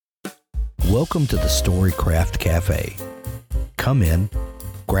Welcome to the Storycraft Cafe. Come in,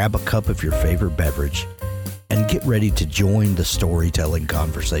 grab a cup of your favorite beverage, and get ready to join the storytelling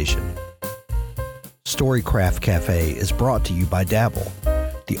conversation. Storycraft Cafe is brought to you by Dabble,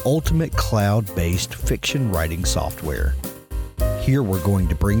 the ultimate cloud-based fiction writing software. Here we're going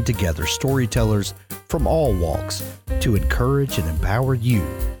to bring together storytellers from all walks to encourage and empower you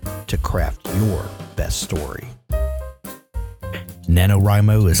to craft your best story.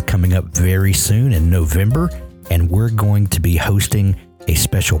 NaNoWriMo is coming up very soon in November, and we're going to be hosting a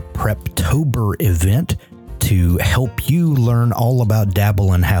special Preptober event to help you learn all about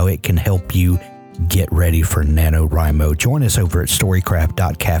Dabble and how it can help you get ready for NaNoWriMo. Join us over at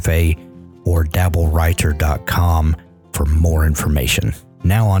storycraft.cafe or dabblewriter.com for more information.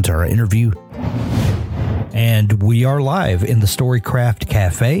 Now on to our interview. And we are live in the Storycraft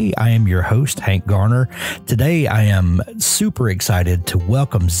Cafe. I am your host, Hank Garner. Today, I am super excited to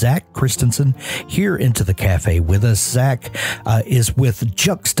welcome Zach Kristensen here into the cafe with us. Zach is with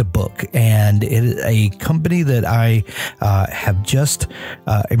Juxtabook, and it is a company that I have just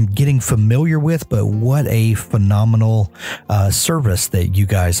am getting familiar with, but what a phenomenal service that you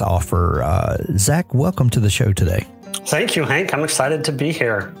guys offer. Zach, welcome to the show today. Thank you, Hank. I'm excited to be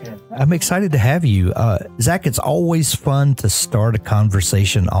here. I'm excited to have you. Zach, it's always fun to start a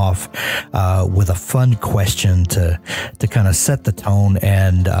conversation off with a fun question to kind of set the tone.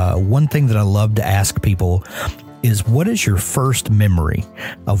 And one thing that I love to ask people is, what is your first memory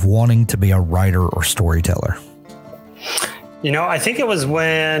of wanting to be a writer or storyteller? You know, I think it was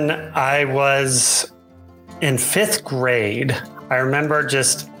when I was in fifth grade. I remember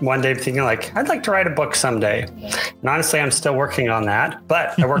just one day thinking like, I'd like to write a book someday. And honestly, I'm still working on that,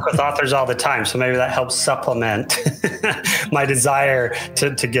 but I work with authors all the time. So maybe that helps supplement my desire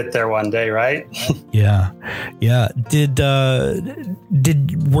to get there one day, right? Yeah. Yeah.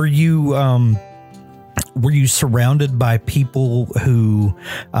 Were you surrounded by people who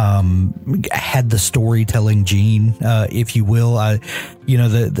had the storytelling gene, if you will?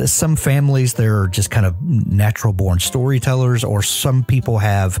 Some families, they're just kind of natural born storytellers, or some people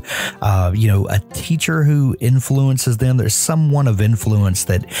have, a teacher who influences them. There's someone of influence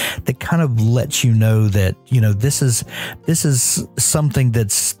that kind of lets you know that, this is something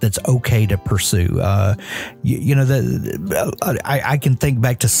that's okay to pursue. I can think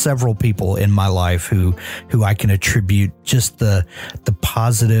back to several people in my life who I can attribute just the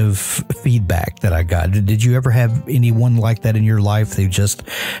positive feedback that I got. Did you ever have anyone like that in your life who just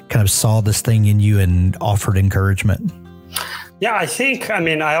kind of saw this thing in you and offered encouragement? Yeah,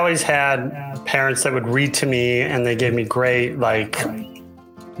 I always had parents that would read to me, and they gave me great,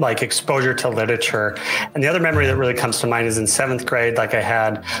 like exposure to literature. And the other memory that really comes to mind is in seventh grade,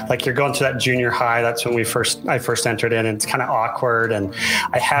 you're going through that junior high. That's when I first entered in, and it's kind of awkward. And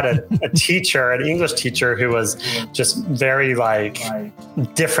I had a teacher, an English teacher, who was just very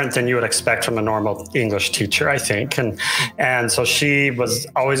different than you would expect from a normal English teacher, I think. And so she was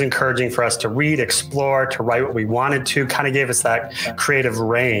always encouraging for us to read, explore, to write what we wanted to, kind of gave us that creative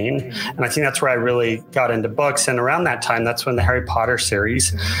reign. And I think that's where I really got into books. And around that time, that's when the Harry Potter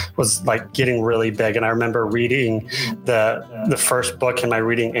series was getting really big. And I remember reading the first book in my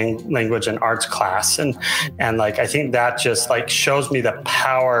reading language and arts class. And I think that just shows me the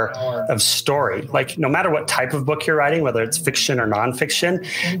power of story. No matter what type of book you're writing, whether it's fiction or nonfiction,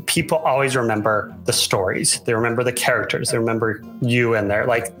 people always remember the stories. They remember the characters. They remember you in there.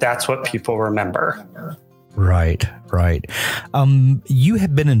 That's what people remember. Right. You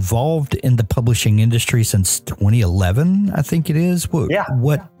have been involved in the publishing industry since 2011, I think it is. Yeah.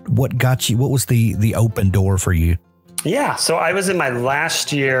 What got you? What was the open door for you? Yeah. So I was in my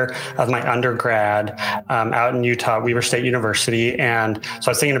last year of my undergrad out in Utah, Weber State University. And so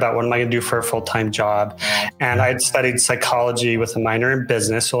I was thinking about what am I going to do for a full-time job? And I had studied psychology with a minor in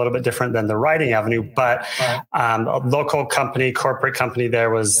business, so a little bit different than the writing avenue. But a local company, corporate company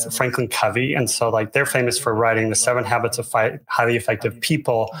there was Franklin Covey. And so they're famous for writing The 7 Habits of Highly Effective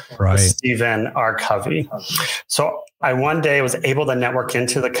People with Stephen R. Covey. So I one day was able to network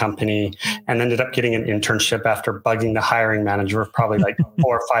into the company and ended up getting an internship after bugging the hiring manager for probably 4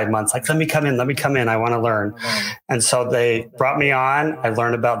 or 5 months. Let me come in. I want to learn. And so they brought me on. I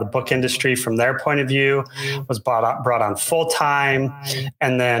learned about the book industry from their point of view, was brought on full time,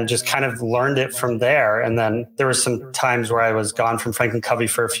 and then just kind of learned it from there. And then there were some times where I was gone from Franklin Covey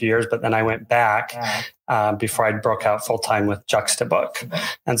for a few years, but then I went back before I broke out full time with Juxtabook.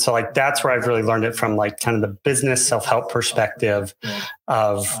 And so that's where I've really learned it from, kind of the business self-help perspective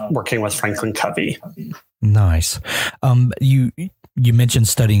of working with Franklin Covey. Nice. you mentioned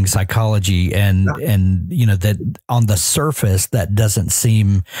studying psychology, and that on the surface that doesn't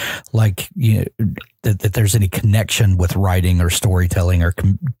seem like that there's any connection with writing or storytelling or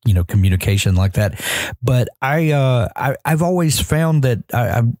communication like that. But I've always found that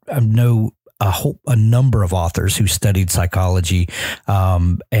I know a number of authors who studied psychology,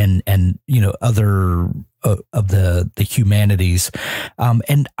 and other of the humanities.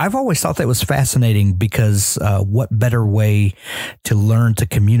 And I've always thought that was fascinating because what better way to learn to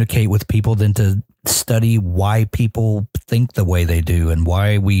communicate with people than to study why people think the way they do and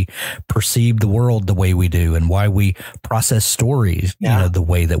why we perceive the world the way we do and why we process stories, the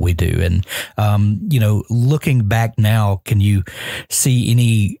way that we do. And, looking back now, can you see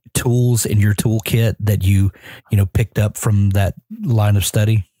any tools in your toolkit that you picked up from that line of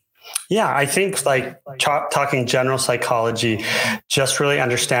study? Yeah, I think talking general psychology, just really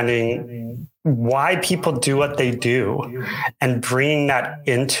understanding why people do what they do and bringing that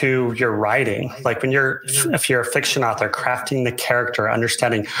into your writing. Like if you're a fiction author, crafting the character,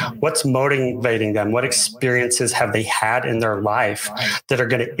 understanding what's motivating them, what experiences have they had in their life that are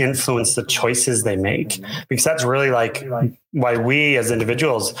going to influence the choices they make. Because that's really why we as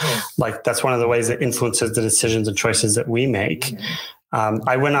individuals, that's one of the ways that influences the decisions and choices that we make.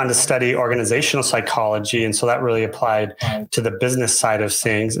 I went on to study organizational psychology, and so that really applied to the business side of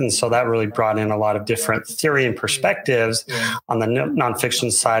things. And so that really brought in a lot of different theory and perspectives on the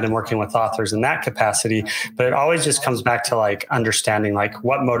nonfiction side and working with authors in that capacity. But it always just comes back to understanding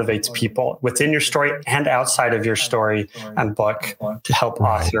what motivates people within your story and outside of your story and book to help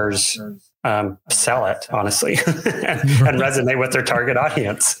authors sell it, honestly, and resonate with their target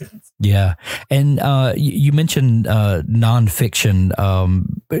audience. Yeah. And you mentioned nonfiction.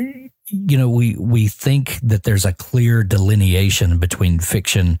 We think that there's a clear delineation between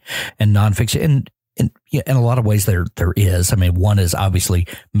fiction and nonfiction. And in a lot of ways there is. I mean, one is obviously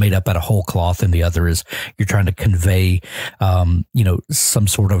made up out of whole cloth, and the other is you're trying to convey, some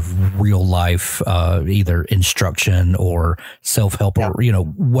sort of real life, either instruction or self-help or,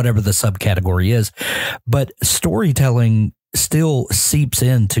 whatever the subcategory is. But storytelling still seeps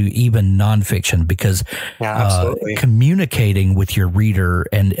into even nonfiction because communicating with your reader,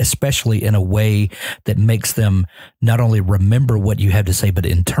 and especially in a way that makes them not only remember what you have to say, but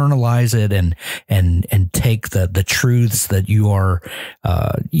internalize it and take the truths that you are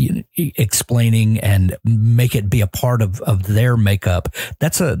explaining and make it be a part of their makeup.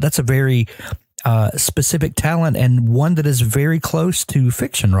 That's a very specific talent, and one that is very close to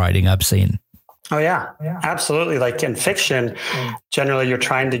fiction writing, I've seen. Oh, yeah, absolutely. Like in fiction, generally, you're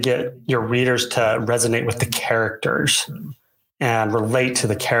trying to get your readers to resonate with the characters and relate to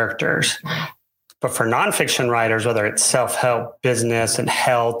the characters. But for nonfiction writers, whether it's self-help, business, and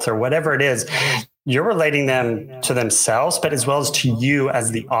health, or whatever it is, you're relating them to themselves, but as well as to you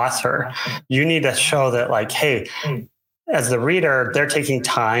as the author. You need to show that, hey, as the reader, they're taking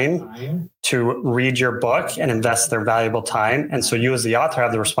time to read your book and invest their valuable time. And so you as the author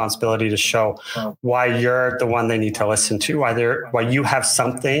have the responsibility to show why you're the one they need to listen to, why you have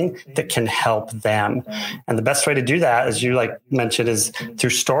something that can help them. And the best way to do that, as you mentioned, is through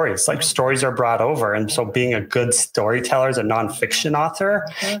stories. Stories are brought over. And so being a good storyteller as a nonfiction author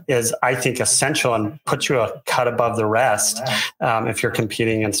is, I think, essential and puts you a cut above the rest if you're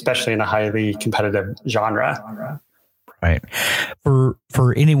competing, especially in a highly competitive genre. Right.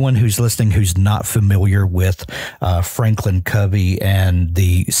 For anyone who's listening who's not familiar with Franklin Covey and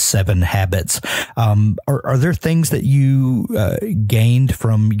the 7 Habits, are there things that you gained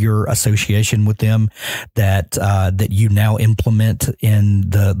from your association with them that you now implement in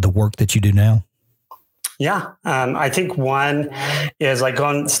the work that you do now? Yeah, I think one is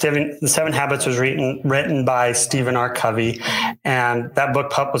The 7 Habits was written by Stephen R. Covey, and that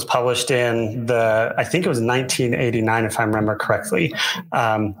book was published in I think it was 1989, if I remember correctly.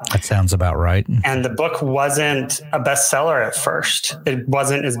 That sounds about right. And the book wasn't a bestseller at first. It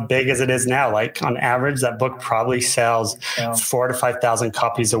wasn't as big as it is now. On average, that book probably sells 4,000 to 5,000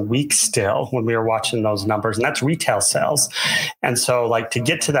 copies a week still when we were watching those numbers, and that's retail sales. And so to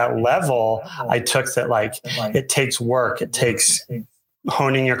get to that level, I took that it takes work. It takes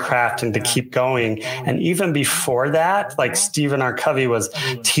honing your craft and to keep going. And even before that, Stephen R. Covey was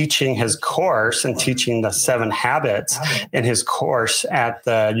teaching his course and teaching the 7 Habits in his course at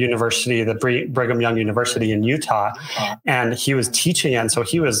the university, the Brigham Young University in Utah. And he was teaching it. And so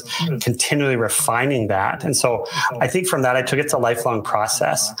he was continually refining that. And so I think from that, I took it's a lifelong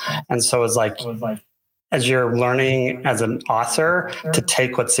process. And so it's as you're learning as an author to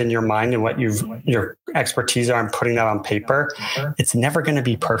take what's in your mind and what your expertise are and putting that on paper, it's never going to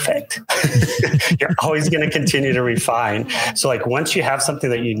be perfect. You're always going to continue to refine. So like once you have something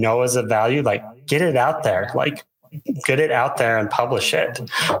that you know is of value, like get it out there, like get it out there and publish it.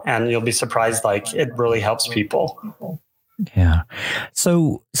 And you'll be surprised, like it really helps people. Yeah.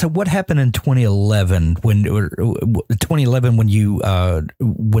 So what happened in 2011 when you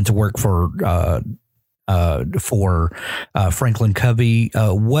went to work for Franklin Covey?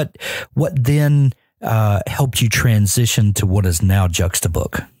 What then helped you transition to what is now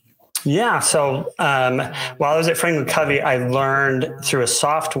Juxtabook? Yeah. So while I was at Franklin Covey, I learned through a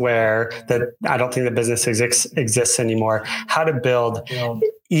software that I don't think the business exists anymore, how to build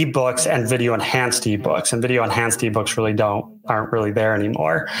ebooks and video enhanced ebooks. And video enhanced ebooks really aren't really there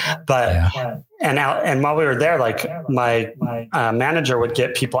anymore. But and while we were there, like my manager would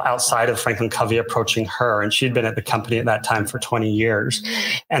get people outside of Franklin Covey approaching her, and she'd been at the company at that time for 20 years.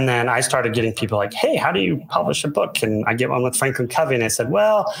 And then I started getting people like, hey, how do you publish a book? Can I get one with Franklin Covey? And I said,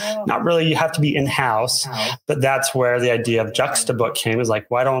 well, not really. You have to be in-house. But that's where the idea of Juxtabook came, is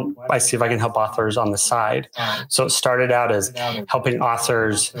like, why don't I see if I can help authors on the side? So it started out as helping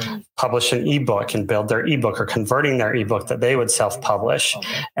authors publish an ebook and build their ebook, or converting their ebook that they would self-publish.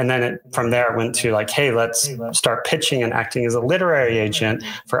 And then from there it went to like, hey, let's start pitching and acting as a literary agent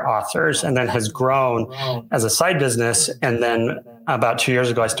for authors, and then has grown as a side business. And then about 2 years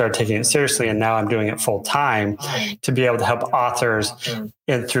ago, I started taking it seriously, and now I'm doing it full time to be able to help authors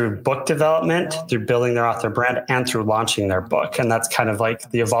through book development, through building their author brand, and through launching their book. And that's kind of like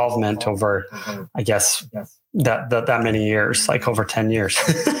the evolvement over, I guess, that many years, like over 10 years.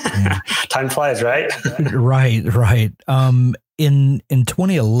 Time flies, right? Right. In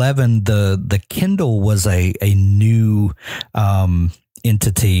 2011, the Kindle was a new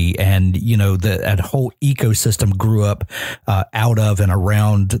entity, and that whole ecosystem grew up out of and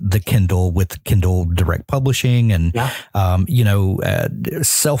around the Kindle, with Kindle Direct Publishing, and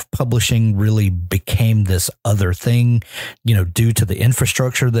self-publishing really became this other thing, due to the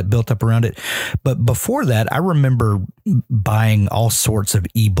infrastructure that built up around it. But before that, I remember buying all sorts of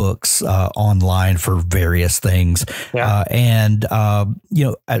ebooks online for various things, and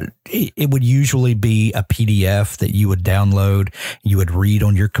it would usually be a PDF that you would download, you would read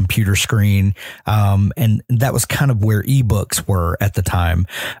on your computer screen. And that was kind of where ebooks were at the time.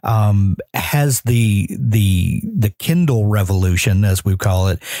 Has the Kindle revolution, as we call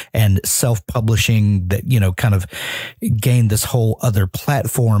it, and self-publishing that, kind of gained this whole other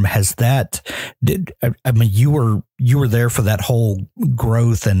platform, you were there for that whole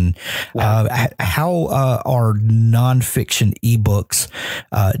growth, and how are nonfiction ebooks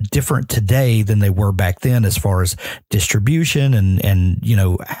different today than they were back then, as far as distribution and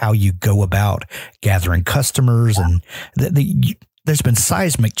how you go about gathering customers, and there's been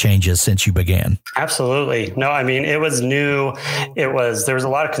seismic changes since you began. Absolutely. No, I mean, it was new. There was a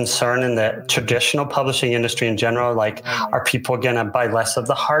lot of concern in the traditional publishing industry in general. Like, are people going to buy less of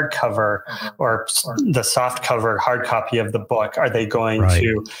the hardcover or the soft cover hard copy of the book? Are they going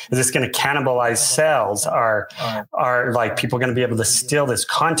to, is this going to cannibalize sales? Are like people going to be able to steal this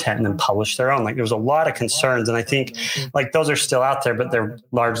content and then publish their own? Like, there was a lot of concerns. And I think like those are still out there, but they're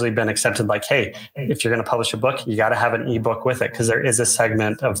largely been accepted. Like, hey, if you're going to publish a book, you got to have an ebook with it, because there is a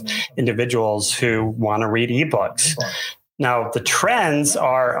segment of individuals who want to read ebooks. Now, the trends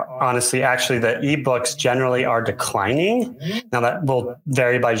are honestly, actually, the ebooks generally are declining. Now, that will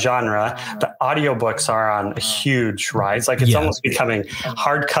vary by genre. The audiobooks are on a huge rise. Like, it's almost becoming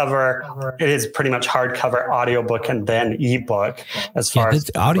hardcover. It is pretty much hardcover, audiobook, and then ebook. As far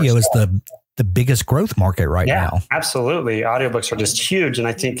as audio is the biggest growth market right now. Absolutely. Audiobooks are just huge. And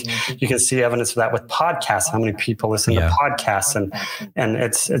I think you can see evidence of that with podcasts, how many people listen to podcasts, and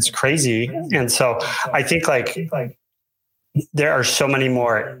it's crazy. And so I think like there are so many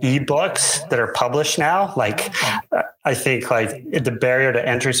more ebooks that are published now. Like, I think like the barrier to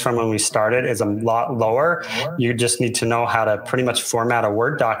entry from when we started is a lot lower. You just need to know how to pretty much format a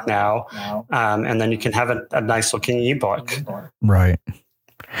Word doc now. And then you can have a nice looking ebook. Right.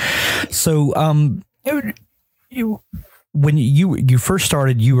 So, when you first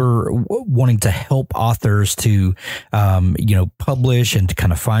started, you were wanting to help authors to, publish and to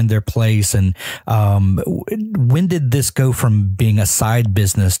kind of find their place. And when did this go from being a side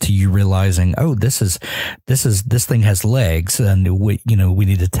business to you realizing, oh, this thing has legs, and we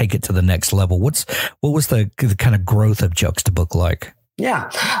need to take it to the next level? What was the kind of growth of Juxtabook like?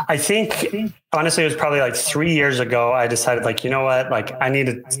 Yeah, I think honestly, it was probably like 3 years ago. I decided, like, you know what, like I need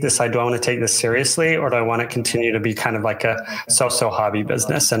to decide, do I want to take this seriously, or do I want to continue to be kind of like a so-so hobby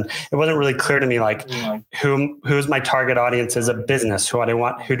business? And it wasn't really clear to me, like who's my target audience as a business, who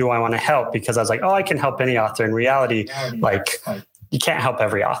do I want to help? Because I was like, oh, I can help any author. In reality, like you can't help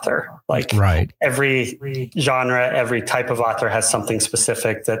every author. Like every genre, every type of author has something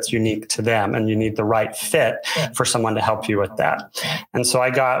specific that's unique to them, and you need the right fit for someone to help you with that. And so I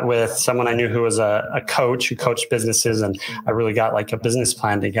got with someone I knew who was a coach who coached businesses, and I really got like a business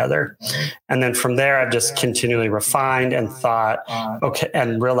plan together. And then from there, I've just continually refined and thought, okay,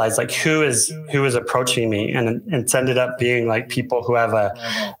 and realized like who is approaching me, and it's ended up being like people who have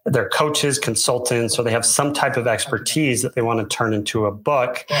they're coaches, consultants, or they have some type of expertise that they want to turn into a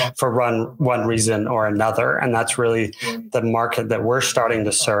book for one reason or another. And that's really the market that we're starting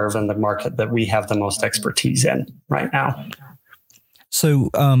to serve, and the market that we have the most expertise in right now. So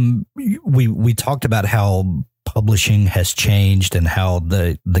we talked about how publishing has changed, and how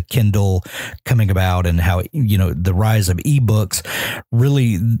the Kindle coming about, and how, the rise of ebooks.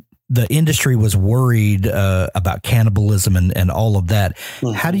 Really, the industry was worried about cannibalism and all of that.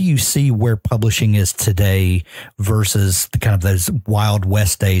 Mm-hmm. How do you see where publishing is today versus the kind of those Wild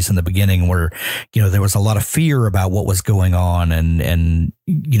West days in the beginning, where there was a lot of fear about what was going on, and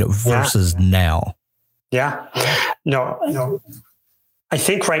versus now? Yeah, no. I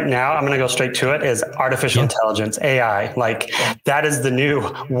think right now, I'm going to go straight to it, is artificial intelligence, AI. Like that is the new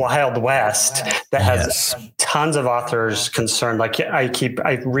Wild West that has tons of authors concerned. Like I'm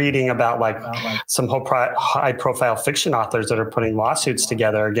reading about like some high profile fiction authors that are putting lawsuits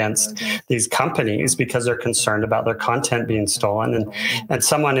together against these companies because they're concerned about their content being stolen. And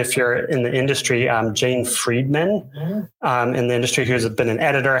someone, if you're in the industry, Jane Friedman, in the industry, who's been an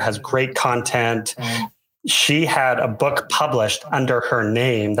editor, has great content. She had a book published under her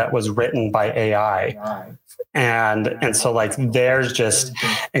name that was written by AI. And so like there's just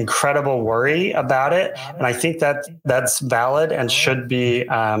incredible worry about it. And I think that that's valid and should be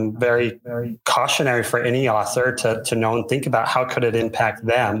very cautionary for any author to know and think about how could it impact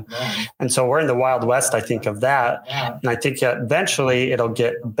them. And so we're in the Wild West, I think, of that. And I think eventually it'll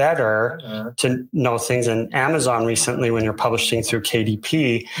get better to know things. And Amazon recently, when you're publishing through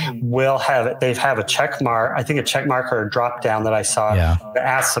KDP, they've a check mark, I think a check mark or a drop down that I saw that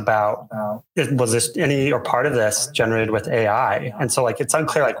asks about, was this any or part of this generated with AI? And so like, it's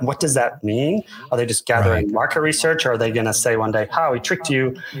unclear, like, what does that mean? Are they just gathering market research, or are they going to say one day, we tricked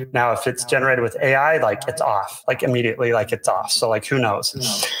you. Now, if it's generated with AI, like it's off, like immediately, like it's off. So like, who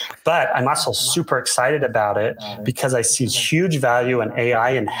knows? But I'm also super excited about it because I see huge value in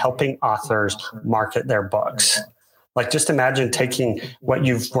AI in helping authors market their books. Like, just imagine taking what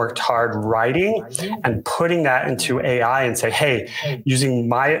you've worked hard writing and putting that into AI and say, hey, using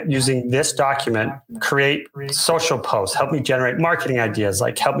this document, create social posts, help me generate marketing ideas,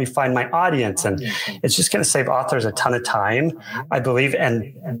 like help me find my audience. And it's just going to save authors a ton of time, I believe,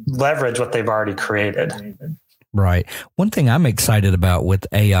 and leverage what they've already created. Right. One thing I'm excited about with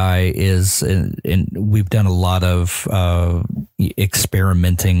AI is, and we've done a lot of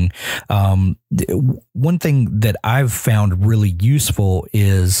experimenting. One thing that I've found really useful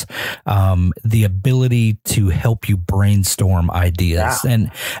is the ability to help you brainstorm ideas. Yeah.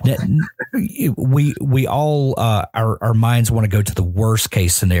 And we all, our minds want to go to the worst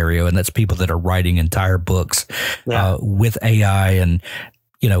case scenario, and that's people that are writing entire books with AI. And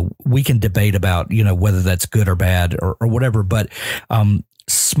we can debate about, whether that's good or bad or whatever, but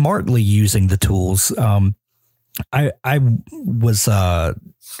smartly using the tools. I was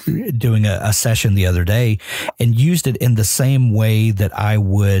doing a session the other day and used it in the same way that I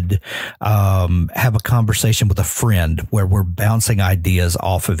would have a conversation with a friend, where we're bouncing ideas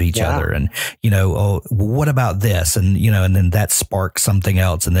off of each other. And, what about this? And, and then that sparks something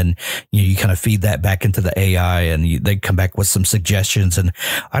else. And then you kind of feed that back into the AI, and they come back with some suggestions. And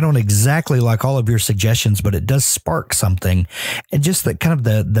I don't exactly like all of your suggestions, but it does spark something. And just the kind of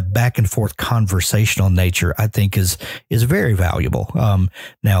the back and forth conversational nature, I think is very valuable.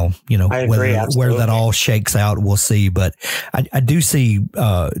 Now, where that all shakes out, we'll see. But I do see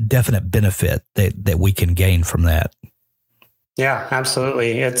definite benefit that we can gain from that. Yeah,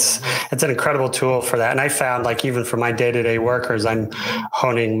 absolutely. It's an incredible tool for that. And I found, like, even for my day-to-day workers, I'm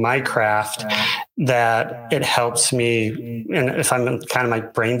honing my craft, that it helps me. And if I'm kind of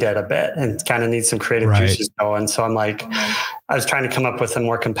like brain dead a bit and kind of need some creative juices going. So I'm like, I was trying to come up with a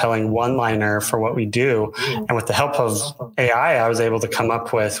more compelling one-liner for what we do. And with the help of AI, I was able to come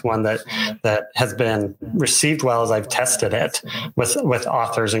up with one that has been received well as I've tested it with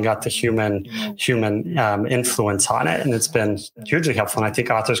authors and got the human influence on it. And it's been hugely helpful. And I think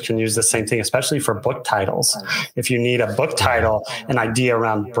authors can use the same thing, especially for book titles. If you need a book title, an idea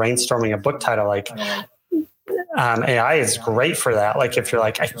around brainstorming a book title, like AI is great for that. Like if you're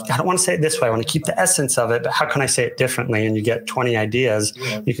like, I don't want to say it this way, I want to keep the essence of it, but how can I say it differently? And you get 20 ideas,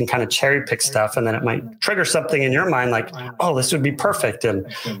 you can kind of cherry pick stuff, and then it might trigger something in your mind like, oh, this would be perfect. And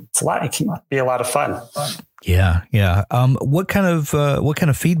it can be a lot of fun. Yeah. Yeah. What kind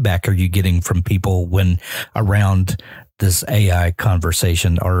of feedback are you getting from people when around this AI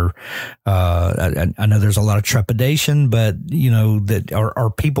conversation? Or I know there's a lot of trepidation, but that are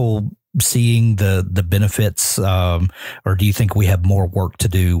people seeing the benefits, or do you think we have more work to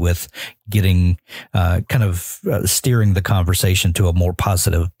do with getting steering the conversation to a more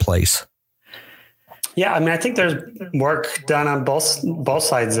positive place? Yeah, I mean, I think there's work done on both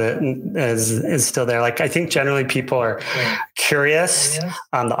sides that is still there. Like, I think generally people are curious.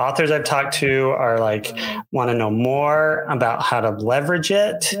 The authors I've talked to are like, want to know more about how to leverage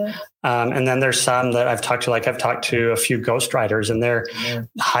it. And then there's some that I've talked to a few ghostwriters, and they're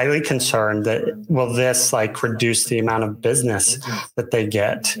highly concerned that will this like reduce the amount of business that they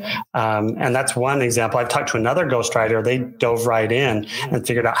get. And that's one example. I've talked to another ghostwriter. They dove right in and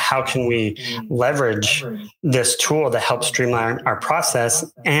figured out how can we leverage this tool to help streamline our process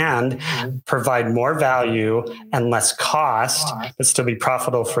and provide more value and less cost, but still be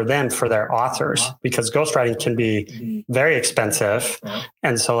profitable for them, for their authors, because ghostwriting can be very expensive.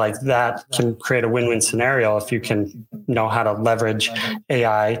 And so like that can create a win-win scenario if you can know how to leverage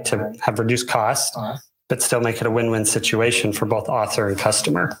AI to have reduced costs, but still make it a win-win situation for both author and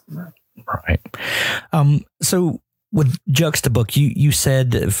customer. Right. So with Juxtabook, you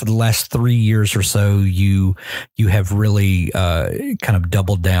said for the last 3 years or so, you have really kind of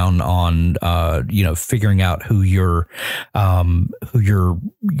doubled down on figuring out who your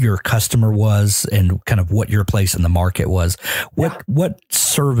customer was and kind of what your place in the market was. What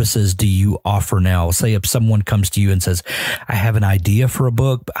services do you offer now? Say if someone comes to you and says, I have an idea for a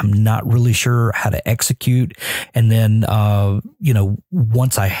book, but I'm not really sure how to execute. And then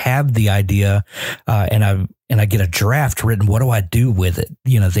once I have the idea and I get a draft written, what do I do with it?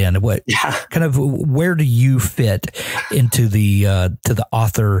 Then where do you fit into to the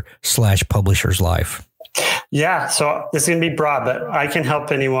author / publisher's life? Yeah, so this is going to be broad, but I can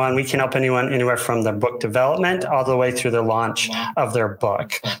help anyone. We can help anyone anywhere from the book development all the way through the launch of their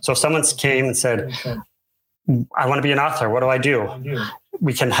book. So if someone came and said, I want to be an author, what do I do?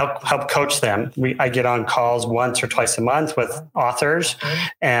 We can help coach them. I get on calls once or twice a month with authors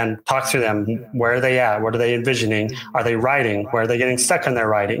and talk through them. Where are they at? What are they envisioning? Are they writing? Where are they getting stuck in their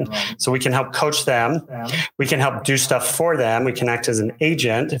writing? So we can help coach them. We can help do stuff for them. We can act as an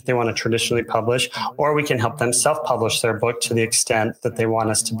agent if they want to traditionally publish, or we can help them self-publish their book to the extent that they want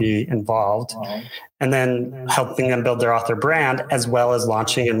us to be involved. And then helping them build their author brand, as well as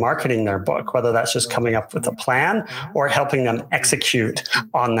launching and marketing their book, whether that's just coming up with a plan or helping them execute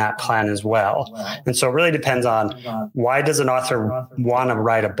on that plan as well. And so it really depends on, why does an author want to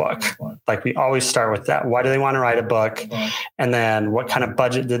write a book? Like, we always start with that. Why do they want to write a book? And then what kind of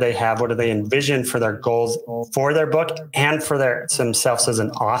budget do they have? What do they envision for their goals for their book and for themselves as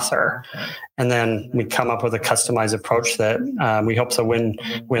an author? And then we come up with a customized approach that we hope is a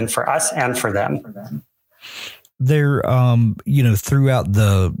win for us and for them. There, throughout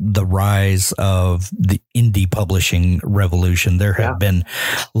the rise of the indie publishing revolution, there have been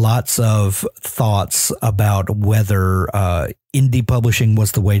lots of thoughts about whether indie publishing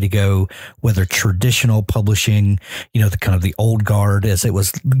was the way to go, whether traditional publishing, the kind of the old guard, as it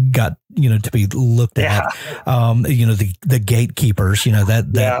was got to be looked at, the gatekeepers,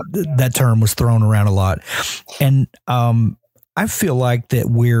 that term was thrown around a lot, and I feel like that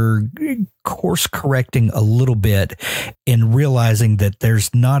we're course correcting a little bit in realizing that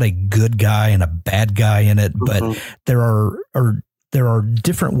there's not a good guy and a bad guy in it, but there are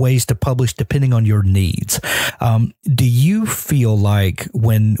different ways to publish depending on your needs. Do you feel like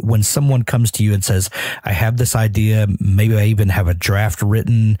when someone comes to you and says, I have this idea, maybe I even have a draft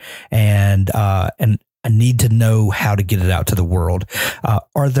written, and I need to know how to get it out to the world,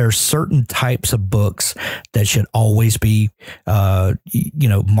 are there certain types of books that should always be,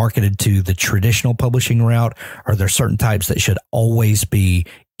 marketed to the traditional publishing route? Are there certain types that should always be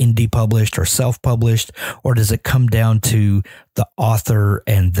indie published or self-published, or does it come down to the author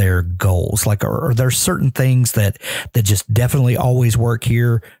and their goals? Like, are there certain things that just definitely always work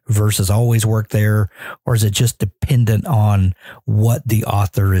here versus always work there? Or is it just dependent on what the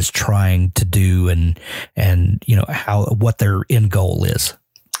author is trying to do and what their end goal is?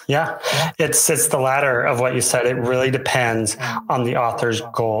 Yeah, it's the latter of what you said. It really depends on the author's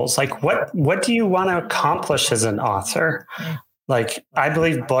goals. Like, what do you want to accomplish as an author? Like, I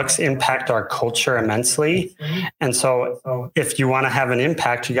believe books impact our culture immensely. And so if you want to have an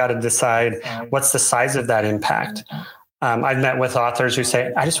impact, you got to decide what's the size of that impact. I've met with authors who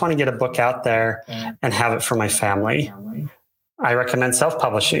say, I just want to get a book out there and have it for my family. I recommend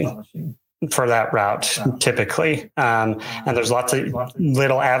self-publishing for that route, typically. And there's lots of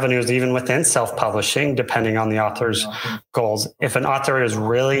little avenues, even within self-publishing, depending on the author's goals. If an author is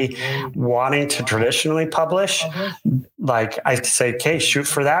really wanting to traditionally publish, like I say, okay, shoot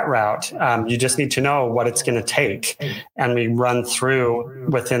for that route. You just need to know what it's going to take. And we run through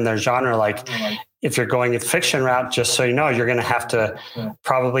within their genre, like, if you're going the fiction route, just so you know, you're going to have to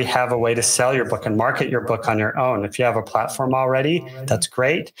probably have a way to sell your book and market your book on your own. If you have a platform already, that's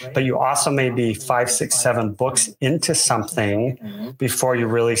great. But you also may be 5, 6, 7 books into something before you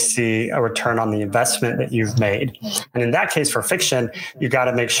really see a return on the investment that you've made. And in that case, for fiction, you got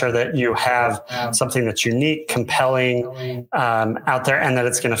to make sure that you have something that's unique, compelling out there, and that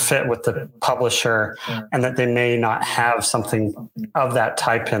it's going to fit with the publisher, and that they may not have something of that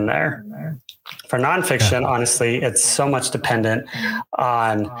type in there. For nonfiction, honestly, it's so much dependent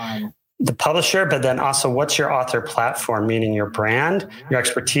on the publisher, but then also what's your author platform, meaning your brand, your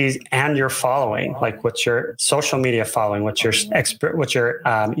expertise, and your following. Like, what's your social media following, what's your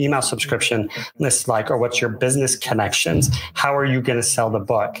email subscription list like, or what's your business connections? How are you going to sell the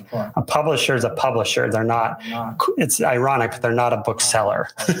book? A publisher is a publisher. They're not, it's ironic, but they're not a bookseller.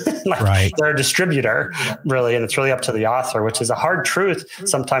 Right. They're a distributor, really, and it's really up to the author, which is a hard truth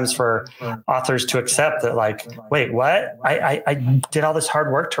sometimes for authors to accept, that like, wait, what? I did all this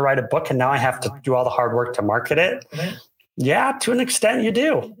hard work to write a book, and now I have to do all the hard work to market it. Yeah, to an extent you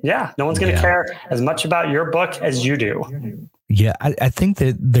do. Yeah. No one's going to care as much about your book as you do. Yeah, I think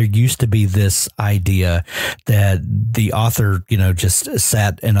that there used to be this idea that the author, just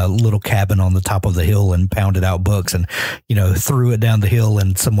sat in a little cabin on the top of the hill and pounded out books and, threw it down the hill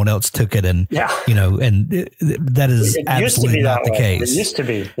and someone else took it. And, and that is absolutely not the case. It used to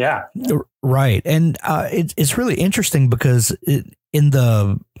be. Yeah. Right. And it's really interesting because in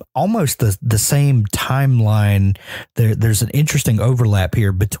almost the same timeline, there's an interesting overlap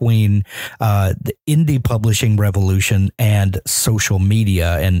here between the indie publishing revolution and social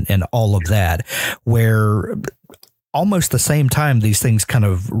media and all of that, where almost the same time these things kind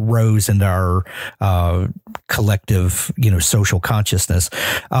of rose into our collective, social consciousness.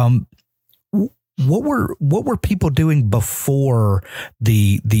 What were people doing before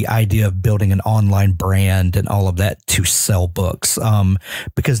the idea of building an online brand and all of that to sell books?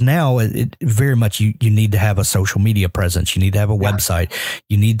 Because now it very much you need to have a social media presence. You need to have a website.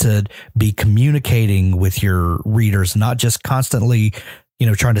 You need to be communicating with your readers, not just constantly,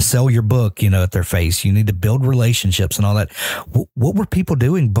 trying to sell your book, at their face. You need to build relationships and all that. What were people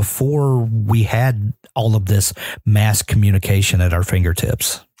doing before we had all of this mass communication at our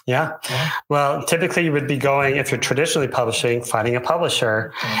fingertips? Yeah. Well, typically you would be going, if you're traditionally publishing, finding a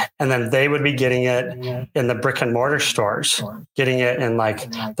publisher, and then they would be getting it in the brick and mortar stores, getting it in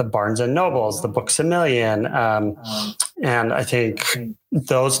like the Barnes and Nobles, the Books A Million. And I think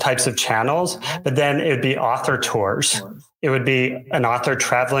those types of channels, but then it would be author tours. It would be an author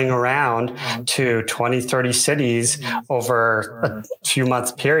traveling around to 20, 30 cities over a few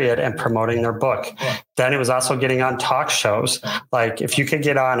months period and promoting their book. Then it was also getting on talk shows. Like if you could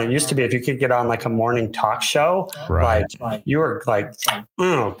get on, it used to be if you could get on like a morning talk show, like you were like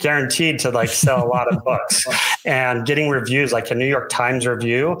guaranteed to like sell a lot of books. And getting reviews, like a New York Times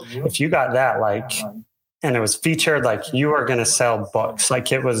review, if you got that, like, and it was featured, like you are going to sell books.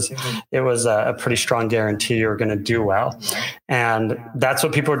 Like it was a pretty strong guarantee you were going to do well. And that's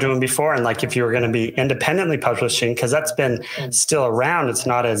what people were doing before. And like, if you were going to be independently publishing, cause that's been still around. It's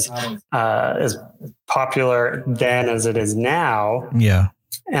not as popular then as it is now. Yeah.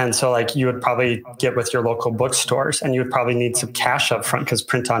 And so like you would probably get with your local bookstores, and you would probably need some cash up front because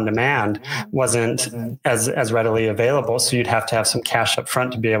print on demand wasn't as readily available. So you'd have to have some cash up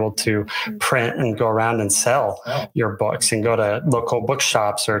front to be able to print and go around and sell your books and go to local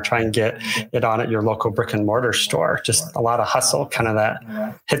bookshops or try and get it on at your local brick and mortar store. Just a lot of hustle, kind of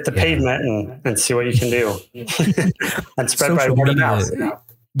that hit the pavement and see what you can do and spread by word of mouth.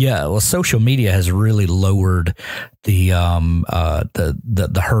 Yeah, well, social media has really lowered the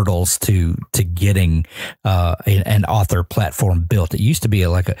hurdles to getting an author platform built. It used to be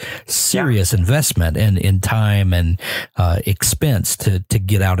like a serious investment in time and expense to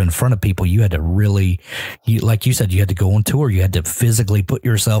get out in front of people. You had to really, like you said, you had to go on tour. You had to physically put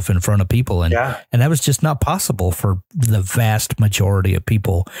yourself in front of people, and that was just not possible for the vast majority of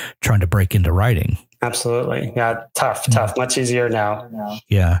people trying to break into writing. Absolutely. Yeah. Tough. Much easier now.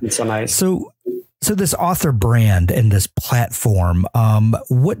 Yeah. It's so nice. So this author brand and this platform,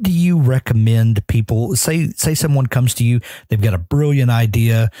 what do you recommend people say someone comes to you, they've got a brilliant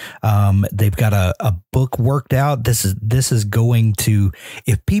idea. They've got a book worked out. This is going to,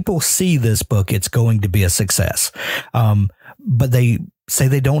 if people see this book, it's going to be a success. But they say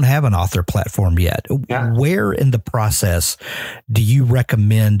they don't have an author platform yet. Yeah. Where in the process do you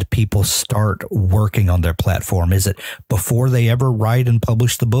recommend people start working on their platform? Is it before they ever write and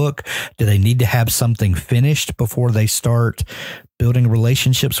publish the book? Do they need to have something finished before they start building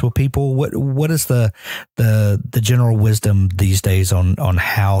relationships with people? What is the general wisdom these days on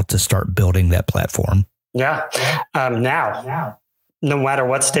how to start building that platform? Yeah. Now. No matter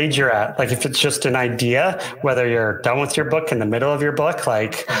what stage you're at, like if it's just an idea, whether you're done with your book, in the middle of your book,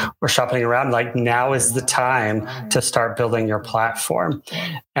 like, or shopping around, like now is the time to start building your platform.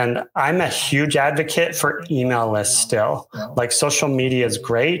 And I'm a huge advocate for email lists still. Like social media is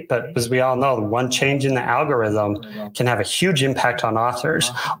great, but as we all know, one change in the algorithm can have a huge impact on authors.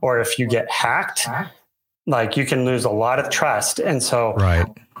 Or if you get hacked, like you can lose a lot of trust. And so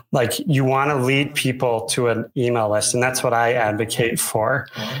like you want to lead people to an email list, and that's what I advocate for.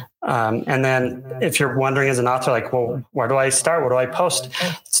 And then if you're wondering as an author, like, well, where do I start? What do I post?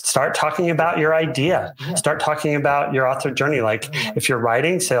 Start talking about your idea. Start talking about your author journey. Like if you're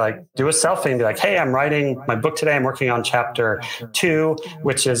writing, say like, do a selfie and be like, hey, I'm writing my book today. I'm working on chapter 2,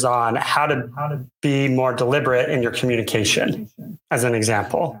 which is on how to be more deliberate in your communication, as an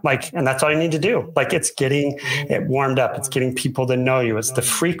example. Like, and that's all you need to do. Like it's getting it warmed up. It's getting people to know you. It's the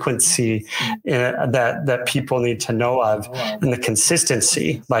frequency that people need to know of, and the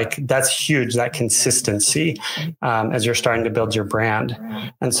consistency. Like that's huge, that consistency as you're starting to build your brand.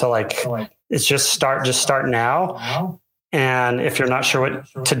 And so like, it's just start now. And if you're not sure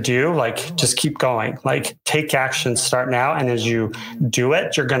what to do, like just keep going, like take action, start now. And as you do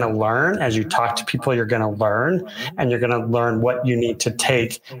it, you're going to learn. As you talk to people, you're going to learn, and you're going to learn what you need to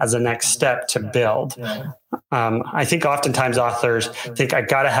take as a next step to build. I think oftentimes authors think I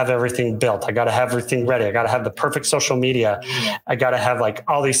got to have everything built. I got to have everything ready. I got to have the perfect social media. I got to have like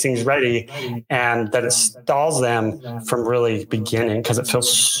all these things ready, and that it stalls them from really beginning because it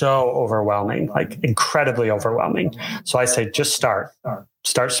feels so overwhelming, like incredibly overwhelming. So I say, just start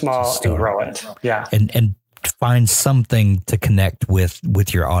small and grow it. Yeah. And find something to connect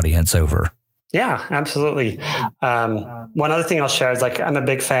with your audience over. Yeah, absolutely. One other thing I'll share is like, I'm a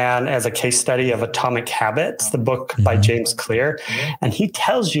big fan as a case study of Atomic Habits, the book by James Clear. And he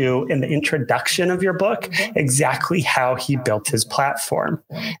tells you in the introduction of your book exactly how he built his platform.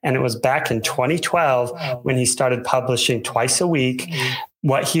 And it was back in 2012 when he started publishing twice a week,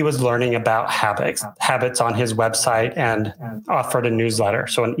 what he was learning about habits on his website, and offered a newsletter.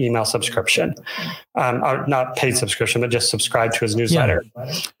 So an email subscription, or not paid subscription, but just subscribe to his newsletter.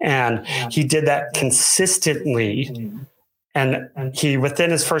 Yeah. And he did that consistently. And he,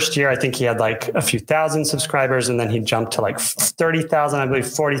 within his first year, I think he had like a few thousand subscribers, and then he jumped to like 30,000, I believe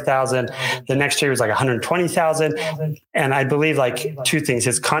 40,000. The next year was like 120,000. And I believe like two things: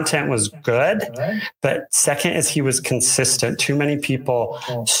 his content was good, but second is he was consistent. Too many people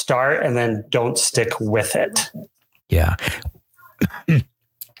start and then don't stick with it. Yeah.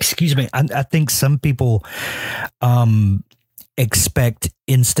 Excuse me. I think some people, expect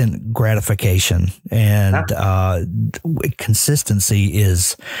instant gratification, and consistency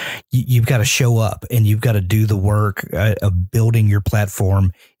is you've got to show up and you've got to do the work of building your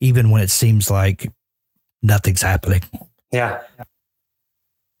platform, even when it seems like nothing's happening. Yeah.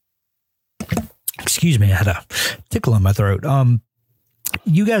 Excuse me. I had a tickle in my throat.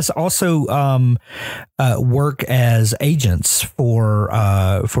 You guys also work as agents for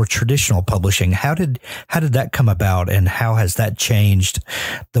traditional publishing. How did that come about, and how has that changed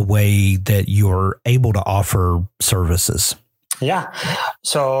the way that you're able to offer services? Yeah.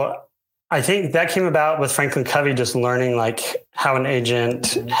 So I think that came about with Franklin Covey just learning like how an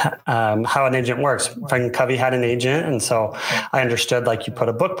agent works. Frank Covey had an agent, and so I understood, like, you put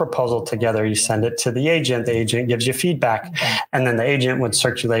a book proposal together, you send it to the agent gives you feedback, and then the agent would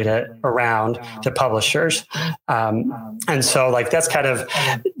circulate it around to publishers. And so, like, that's kind of,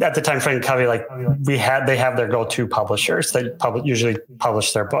 at the time, Frank Covey, like, they have their go-to publishers that usually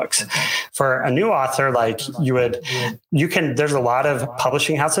publish their books. For a new author, like, there's a lot of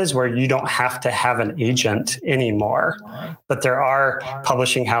publishing houses where you don't have to have an agent anymore, but there are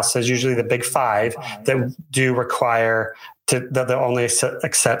publishing houses, usually the big five, that do require that they only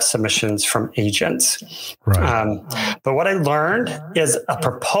accept submissions from agents. Right. But what I learned is a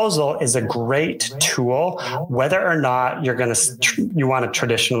proposal is a great tool, whether or not you want to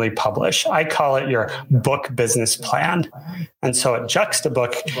traditionally publish. I call it your book business plan. And so at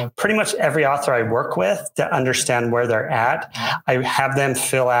Juxtabook, pretty much every author I work with, to understand where they're at, I have them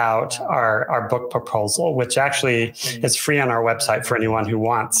fill out our book proposal, which actually is free on our website for anyone who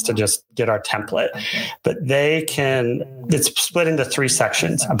wants to just get our template. But it's split into 3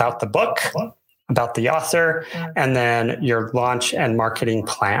 sections: about the book, about the author, and then your launch and marketing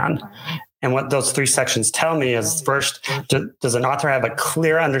plan. And what those 3 sections tell me is, first, does an author have a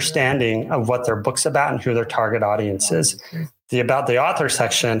clear understanding of what their book's about and who their target audience is? The about the author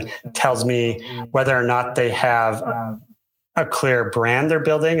section tells me whether or not they have a clear brand they're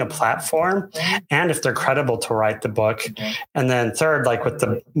building, a platform, and if they're credible to write the book. And then third, like with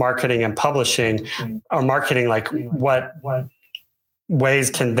the marketing and publishing, or marketing, like what ways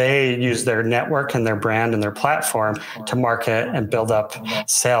can they use their network and their brand and their platform to market and build up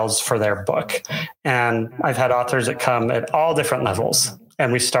sales for their book. And I've had authors that come at all different levels,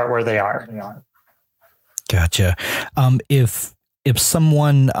 and we start where they are. Gotcha. If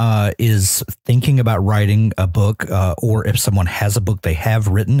someone is thinking about writing a book, or if someone has a book they have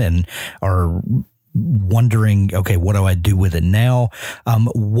written and are wondering, okay, what do I do with it now?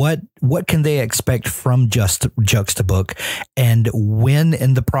 What can they expect from Juxtabook, and when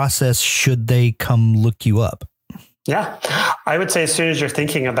in the process should they come look you up? Yeah, I would say as soon as you're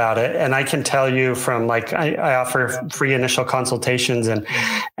thinking about it. And I can tell you from, like, I offer free initial consultations, and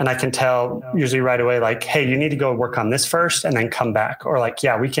I can tell usually right away, like, hey, you need to go work on this first and then come back. Or like,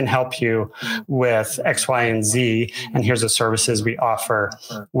 yeah, we can help you with X, Y, and Z. And here's the services we offer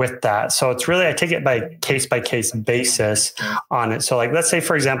with that. So it's really, I take it by case basis on it. So, like, let's say,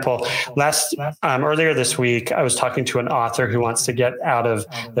 for example, earlier this week, I was talking to an author who wants to get out of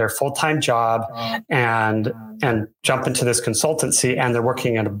their full-time job and jump into this consultancy, and they're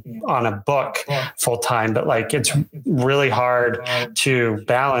working on a book full time, but like it's really hard to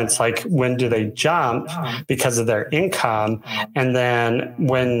balance, like, when do they jump because of their income, and then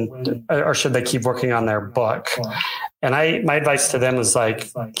or should they keep working on their book? And my advice to them is,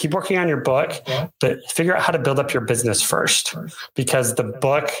 like, keep working on your book, but figure out how to build up your business first, because the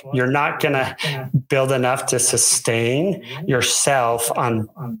book, you're not going to build enough to sustain yourself on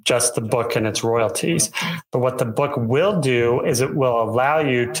just the book and its royalties. But what the book will do is it will allow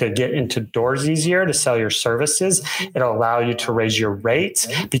you to get into doors easier to sell your services. It'll allow you to raise your rates,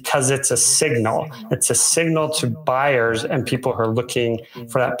 because it's a signal. It's a signal to buyers and people who are looking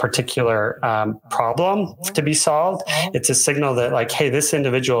for that particular problem to be solved. It's a signal that, like, hey, this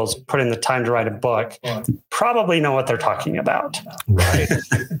individual's put in the time to write a book. They probably know what they're talking about. Right.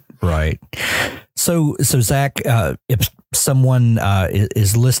 Right. So Zach, if someone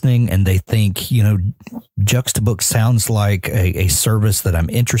is listening and they think, Juxtabook sounds like a service that I'm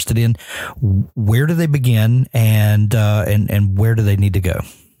interested in, where do they begin, and where do they need to go?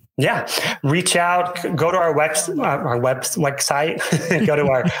 Yeah, reach out, go to our website, go to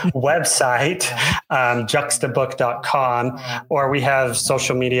our website, juxtabook.com, or we have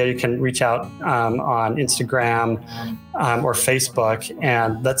social media. You can reach out on Instagram or Facebook,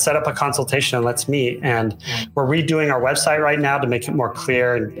 and let's set up a consultation and let's meet. And we're redoing our website right now to make it more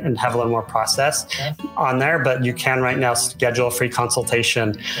clear and have a little more process on there. But you can right now schedule a free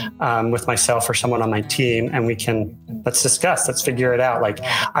consultation with myself or someone on my team, and let's discuss, let's figure it out. Like,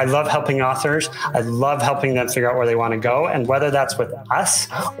 I love helping authors. I love helping them figure out where they want to go. And whether that's with us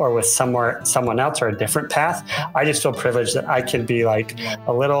or with someone else or a different path, I just feel privileged that I can be like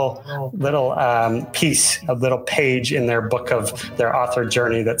a little piece, a little page in their book of their author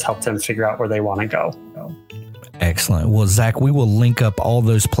journey that's helped them figure out where they want to go. Excellent. Well, Zach, we will link up all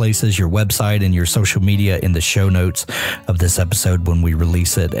those places, your website and your social media, in the show notes of this episode when we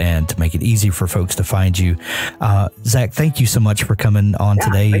release it, and to make it easy for folks to find you. Zach, thank you so much for coming on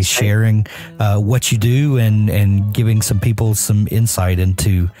today, sharing what you do and giving some people some insight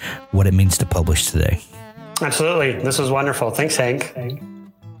into what it means to publish today. Absolutely. This was wonderful. Thanks, Hank.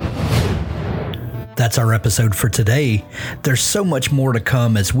 That's our episode for today. There's so much more to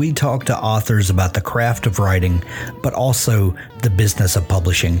come as we talk to authors about the craft of writing, but also the business of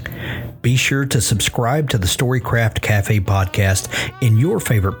publishing. Be sure to subscribe to the Storycraft Cafe podcast in your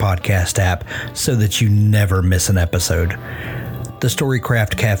favorite podcast app so that you never miss an episode. The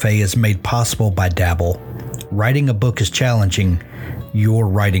Storycraft Cafe is made possible by Dabble. Writing a book is challenging. Your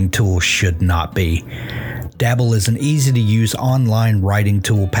writing tool should not be. Dabble is an easy-to-use online writing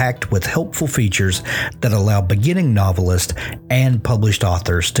tool packed with helpful features that allow beginning novelists and published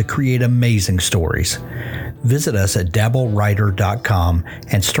authors to create amazing stories. Visit us at dabblewriter.com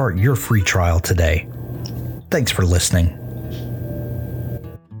and start your free trial today. Thanks for listening.